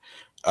watch.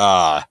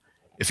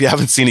 If you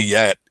haven't seen it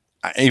yet,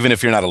 even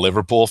if you're not a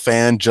Liverpool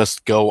fan,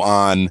 just go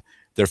on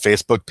their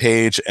Facebook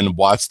page and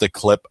watch the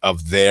clip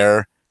of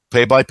their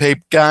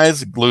play-by-play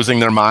guys losing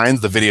their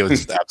minds. The video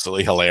is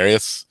absolutely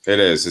hilarious.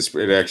 It is.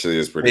 It actually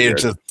is pretty good.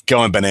 Just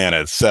going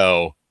bananas.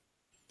 So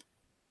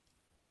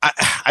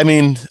I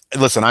mean,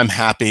 listen, I'm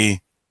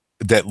happy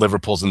that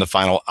Liverpool's in the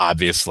final,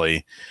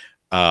 obviously.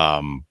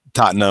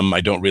 Tottenham,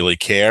 I don't really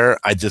care.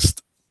 I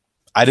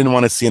didn't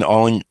want to see an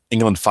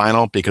all-England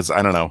final because,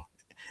 I don't know,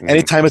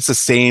 anytime it's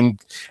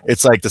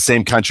like the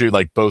same country,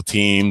 like both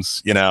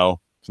teams, from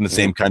the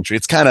same country.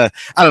 It's kind of,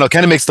 I don't know,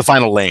 kind of makes the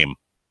final lame.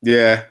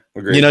 Yeah,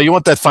 agreed. You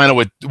want that final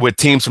with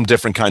teams from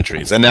different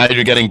countries. And now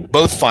you're getting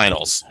both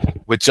finals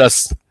with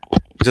just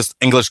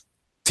English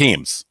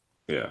teams.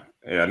 Yeah.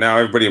 Yeah, now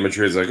everybody in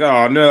Madrid is like,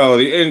 oh no,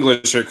 the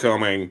English are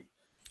coming.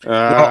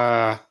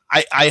 I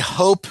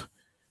hope.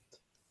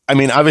 I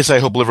mean, obviously, I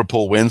hope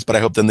Liverpool wins, but I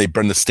hope then they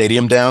burn the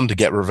stadium down to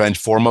get revenge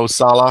for Mo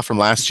Salah from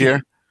last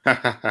year.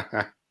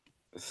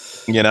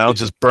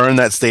 Just burn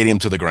that stadium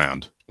to the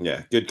ground.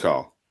 Yeah, good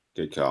call.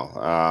 Good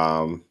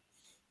call.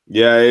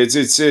 Yeah, it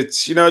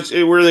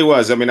really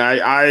was. I mean,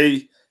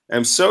 I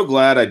am so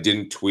glad I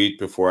didn't tweet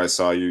before I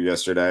saw you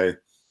yesterday,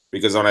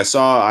 because when I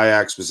saw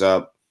Ajax was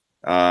up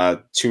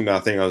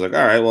 2-0, I was like,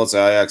 all right, well, it's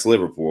Ajax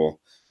Liverpool.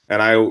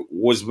 And I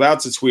was about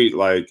to tweet,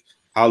 like,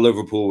 how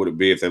Liverpool would it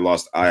be if they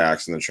lost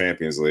Ajax in the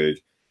Champions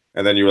League?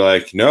 And then you were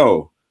like,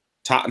 no,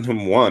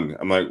 Tottenham won.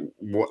 I'm like,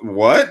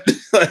 what?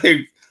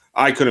 Like,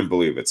 I couldn't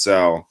believe it.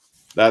 So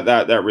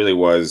that really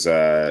was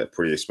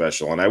pretty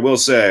special. And I will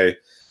say,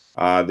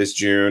 this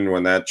June,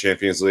 when that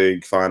Champions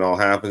League final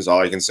happens,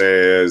 all I can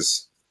say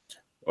is,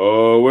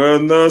 oh,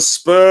 when the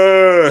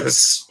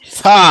Spurs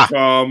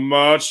come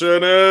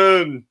marching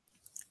in.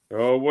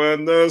 Oh,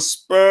 when the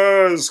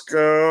Spurs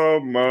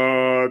come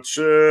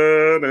marching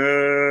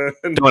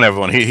in. Don't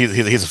everyone.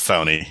 He's a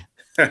phony.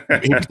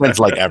 He plays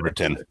like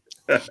Everton.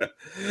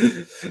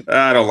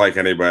 I don't like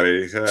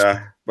anybody,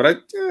 but I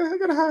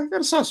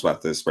got a soft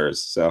spot for the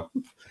Spurs. So,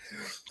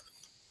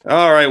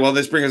 all right. Well,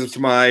 this brings us to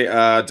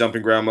my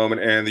dumping ground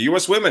moment, and the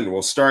U.S. women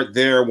will start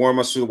their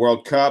warm-ups for the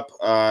World Cup.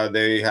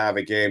 They have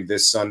a game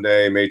this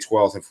Sunday, May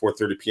 12th at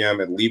 4:30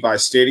 p.m. at Levi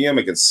Stadium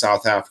against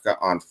South Africa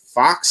on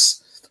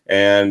Fox,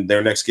 and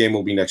their next game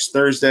will be next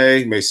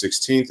Thursday, May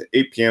 16th, at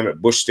 8 p.m.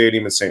 at Busch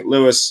Stadium in St.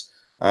 Louis.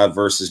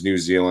 Versus New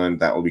Zealand.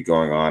 That will be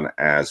going on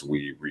as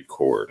we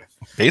record.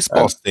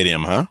 Baseball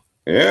stadium, huh?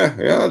 Yeah.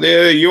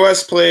 The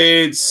U.S.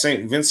 played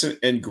St. Vincent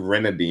and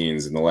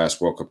Grenadines in the last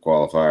World Cup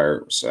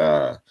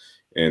qualifiers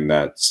in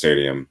that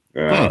stadium.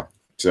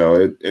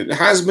 So it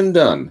has been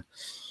done.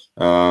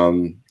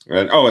 And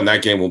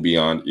that game will be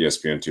on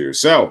ESPN2.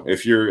 So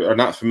if you are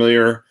not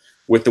familiar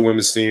with the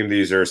women's team,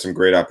 these are some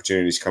great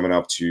opportunities coming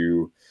up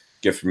to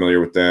get familiar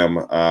with them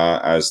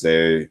as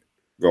they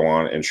go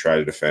on and try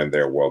to defend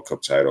their World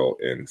Cup title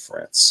in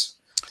France.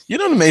 You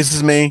know what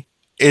amazes me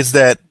is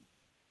that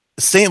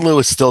St.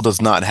 Louis still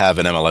does not have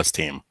an MLS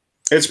team.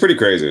 It's pretty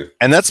crazy.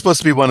 And that's supposed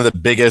to be one of the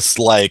biggest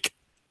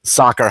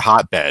soccer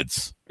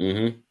hotbeds.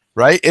 Mm-hmm.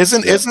 Right?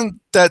 Isn't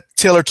that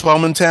Taylor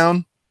Twellman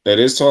town? It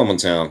is Twellman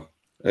town.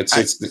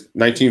 It's the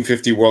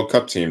 1950 World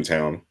Cup team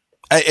town.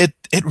 It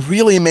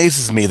really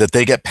amazes me that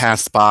they get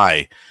passed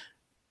by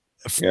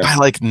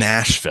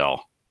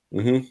Nashville.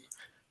 Mm-hmm.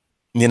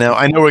 You know,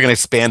 I know we're going to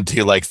expand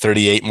to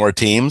 38 more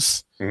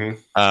teams.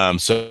 Mm-hmm.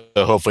 So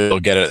hopefully they'll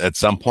get it at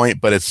some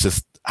point, but it's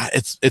just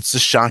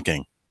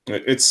shocking.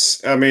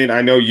 I mean,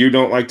 I know you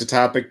don't like the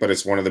topic, but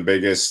it's one of the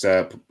biggest,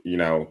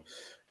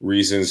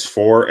 reasons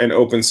for an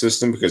open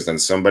system, because then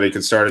somebody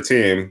could start a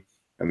team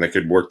and they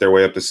could work their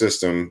way up the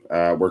system,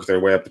 work their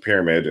way up the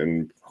pyramid,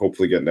 and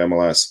hopefully get into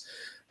MLS.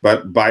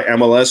 But by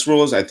MLS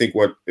rules, I think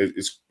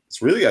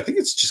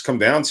it's just come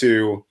down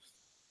to,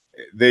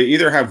 they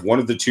either have one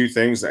of the two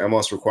things the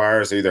MLS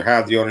requires. They either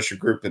have the ownership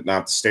group but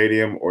not the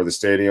stadium, or the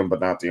stadium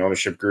but not the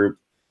ownership group.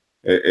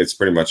 It's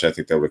pretty much, I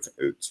think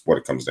it's what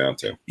it comes down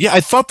to. Yeah,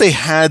 I thought they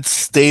had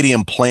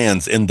stadium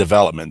plans in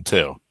development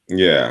too.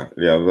 Yeah,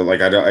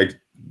 but I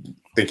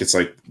think it's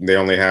they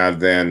only have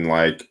then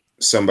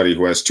somebody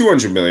who has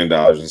 $200 million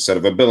instead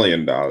of $1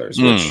 billion,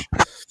 which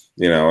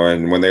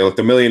and when they let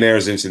the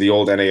millionaires into the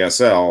old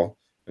NASL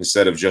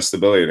instead of just the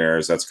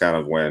billionaires, that's kind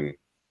of when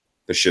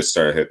the shit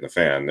started hitting the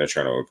fan. They're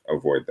trying to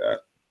avoid that.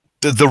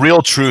 The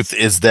real truth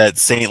is that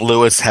St.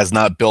 Louis has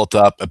not built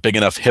up a big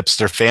enough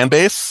hipster fan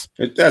base.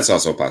 That's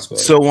also a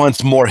possibility. So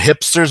once more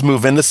hipsters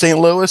move into St.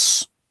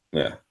 Louis,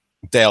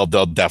 they'll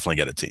definitely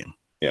get a team.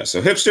 Yeah.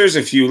 So hipsters,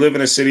 if you live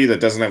in a city that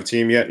doesn't have a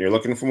team yet and you're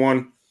looking for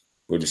one,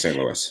 go to St.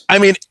 Louis. I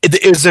mean,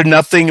 is there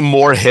nothing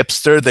more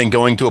hipster than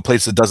going to a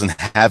place that doesn't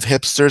have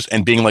hipsters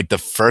and being the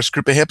first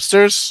group of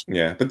hipsters?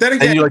 Yeah, but then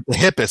again, and you're the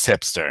hippest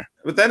hipster.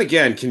 But then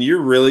again, can you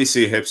really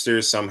see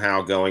hipsters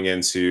somehow going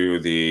into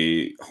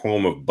the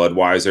home of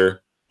Budweiser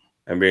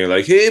and being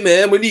like, "Hey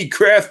man, we need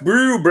craft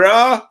brew,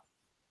 brah"?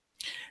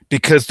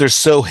 Because they're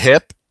so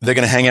hip, they're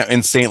gonna hang out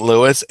in St.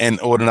 Louis and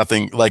order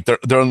nothing.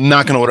 They're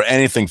not gonna order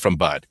anything from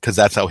Bud because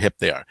that's how hip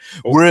they are.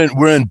 Oh.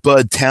 We're in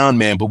Bud Town,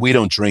 man, but we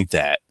don't drink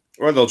that.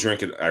 Or they'll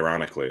drink it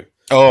ironically.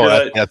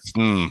 Oh, that's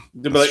they'll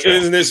be like,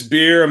 "Isn't this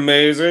beer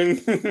amazing?"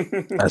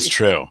 That's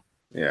true.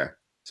 Yeah.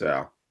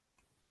 So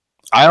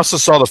I also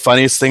saw the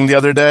funniest thing the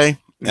other day,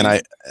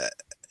 and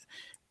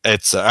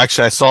it's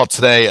actually I saw it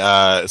today.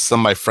 Some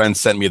of my friends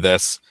sent me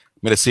this.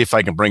 I'm going to see if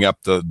I can bring up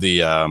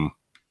the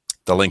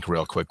link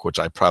real quick, which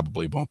I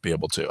probably won't be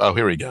able to. Oh,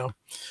 here we go.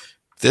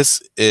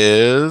 This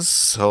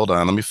is, hold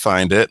on, let me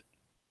find it.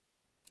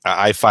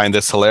 I find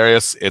this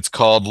hilarious. It's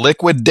called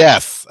Liquid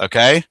Death.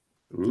 Okay.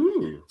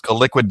 Ooh. It's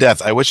called Liquid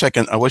Death. I wish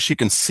you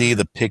can see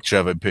the picture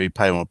of it, but you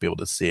probably won't be able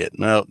to see it.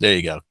 No, there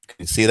you go. Can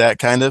you see that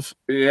kind of?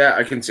 Yeah,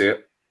 I can see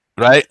it.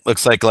 Right?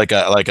 Looks like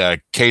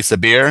a case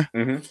of beer.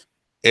 Mm-hmm.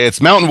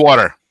 It's mountain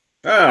water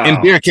in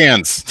beer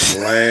cans.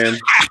 Lame.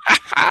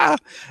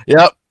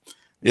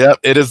 Yep.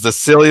 It is the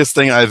silliest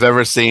thing I've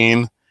ever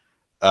seen.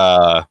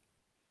 My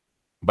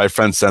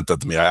friend sent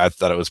that to me. I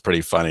thought it was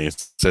pretty funny.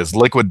 It says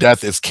Liquid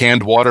Death is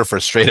canned water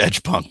for straight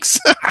edge punks.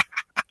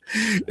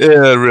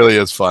 It really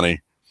is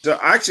funny. So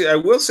actually, I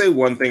will say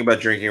one thing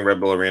about drinking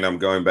Red Bull Arena. I'm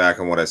going back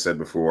on what I said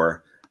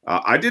before.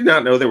 I did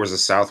not know there was a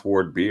South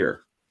Ward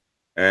beer.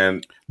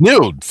 And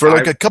new for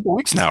a couple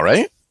weeks now,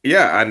 right?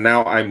 Yeah, and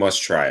now I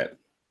must try it.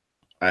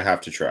 I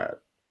have to try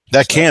it.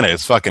 That can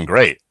is fucking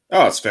great.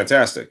 Oh, it's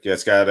fantastic. Yeah,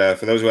 it's got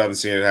for those who haven't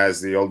seen it, it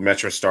has the old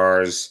Metro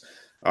Stars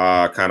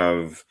kind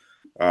of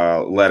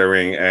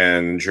lettering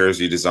and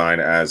jersey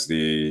design as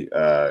the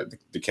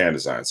can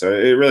design. So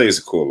it really is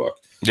a cool look.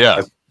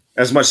 Yeah.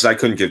 As much as I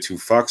couldn't give two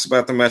fucks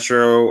about the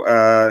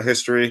Metro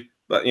history,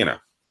 but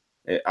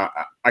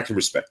I can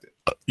respect it.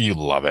 You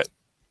love it.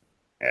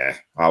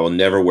 I will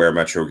never wear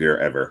Metro gear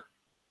ever.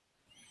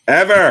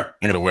 Ever.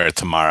 I'm going to wear it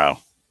tomorrow.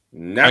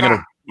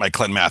 Never. My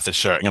Clint Mathis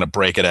shirt. I'm going to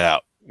break it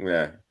out.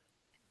 Yeah.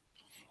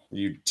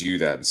 You do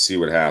that and see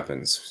what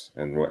happens.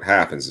 And what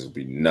happens is will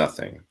be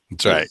nothing.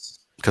 That's right.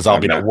 Because I'll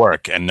be at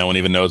work and no one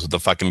even knows what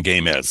the fucking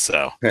game is.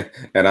 So.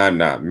 And I'm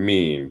not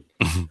mean.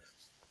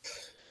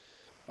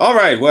 All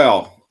right,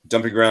 well,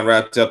 dumping ground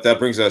wrapped up. That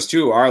brings us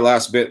to our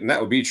last bit, and that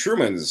would be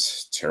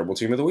Truman's terrible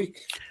team of the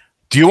week.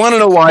 Do you want to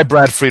know why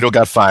Brad Friedel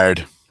got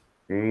fired?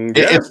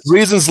 It's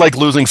reasons like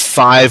losing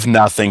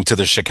 5-0 to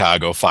the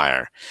Chicago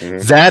Fire.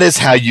 Mm-hmm. That is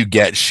how you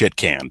get shit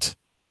canned.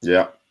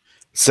 Yeah.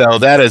 So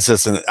that is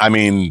just,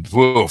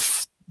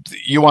 woof.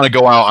 You want to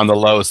go out on the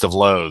lowest of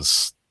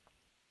lows.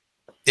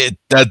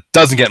 That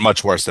doesn't get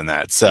much worse than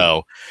that.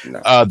 So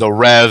the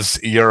Revs,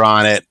 you're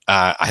on it.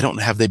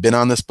 Have they been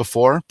on this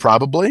before?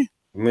 Probably.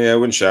 Yeah, it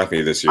wouldn't shock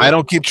me this year. I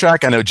don't keep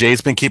track. I know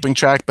Jay's been keeping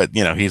track, but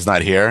he's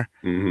not here.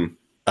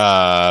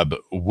 Mm-hmm.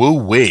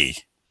 Woo-wee.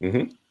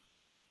 Mm-hmm.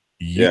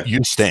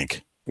 You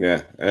stink.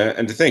 Yeah,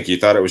 and to think you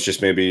thought it was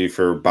just maybe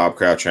for Bob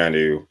Kraft trying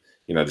to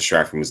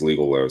distract from his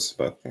legal woes,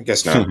 but I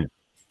guess not.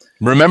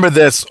 Remember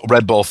this,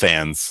 Red Bull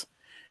fans.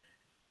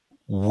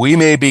 We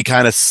may be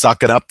kind of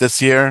sucking up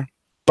this year,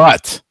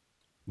 but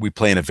we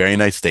play in a very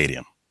nice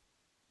stadium,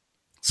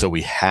 so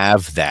we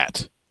have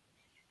that.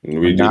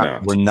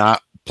 We're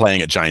not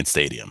playing at Giant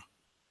Stadium.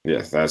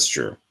 Yeah, that's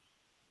true.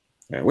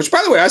 Yeah, which,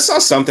 by the way, I saw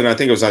something. I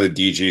think it was on the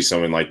DG.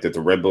 Something like that.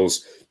 The Red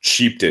Bulls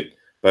cheaped it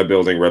by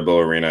building Red Bull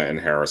Arena in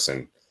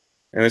Harrison.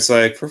 And it's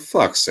like, for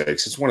fuck's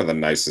sakes, it's one of the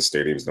nicest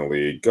stadiums in the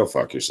league. Go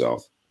fuck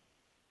yourself.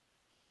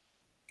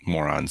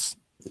 Morons.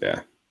 Yeah.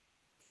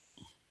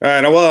 All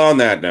right. Well, on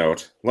that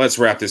note, let's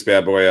wrap this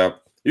bad boy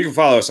up. You can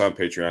follow us on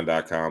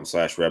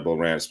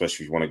patreon.com/RedBullRant,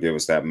 especially if you want to give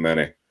us that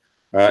money.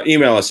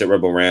 Email us at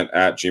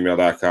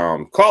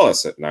redbullrant@gmail.com. Call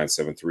us at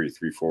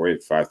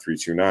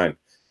 973-348-5329.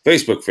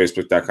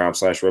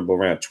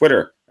 Facebook.com/RedBullRant.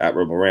 Twitter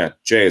 @RedBullRant.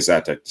 Jay is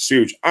at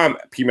TechTheSuge. I'm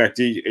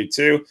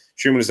PMacD82.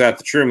 Truman is at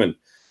The Truman.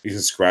 You can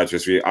subscribe to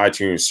us via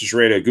iTunes, Stitcher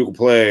Radio, Google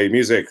Play,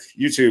 Music,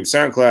 YouTube,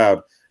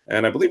 SoundCloud,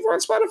 and I believe we're on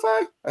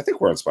Spotify. I think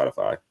we're on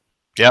Spotify.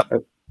 Yep.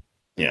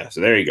 Yeah,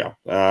 so there you go.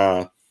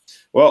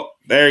 Well,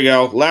 there you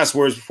go. Last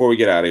words before we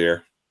get out of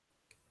here.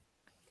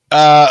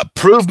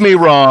 Prove me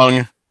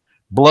wrong.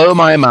 Blow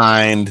my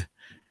mind.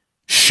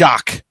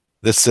 Shock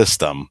the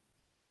system.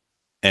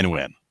 And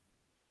win.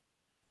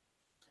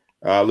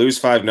 Lose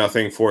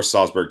 5-0. Force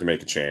Salzburg to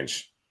make a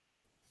change.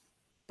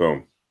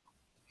 Boom.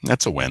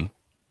 That's a win.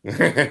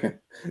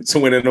 It's a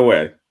win in a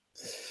way.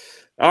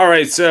 All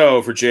right,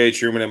 so for Jay,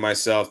 Truman, and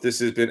myself, this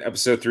has been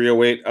episode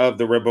 308 of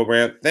the Red Bull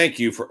Rant. Thank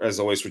you, as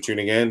always, for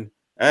tuning in,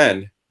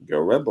 and go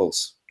Red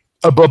Bulls.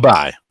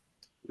 Bye-bye.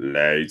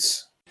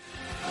 Lights.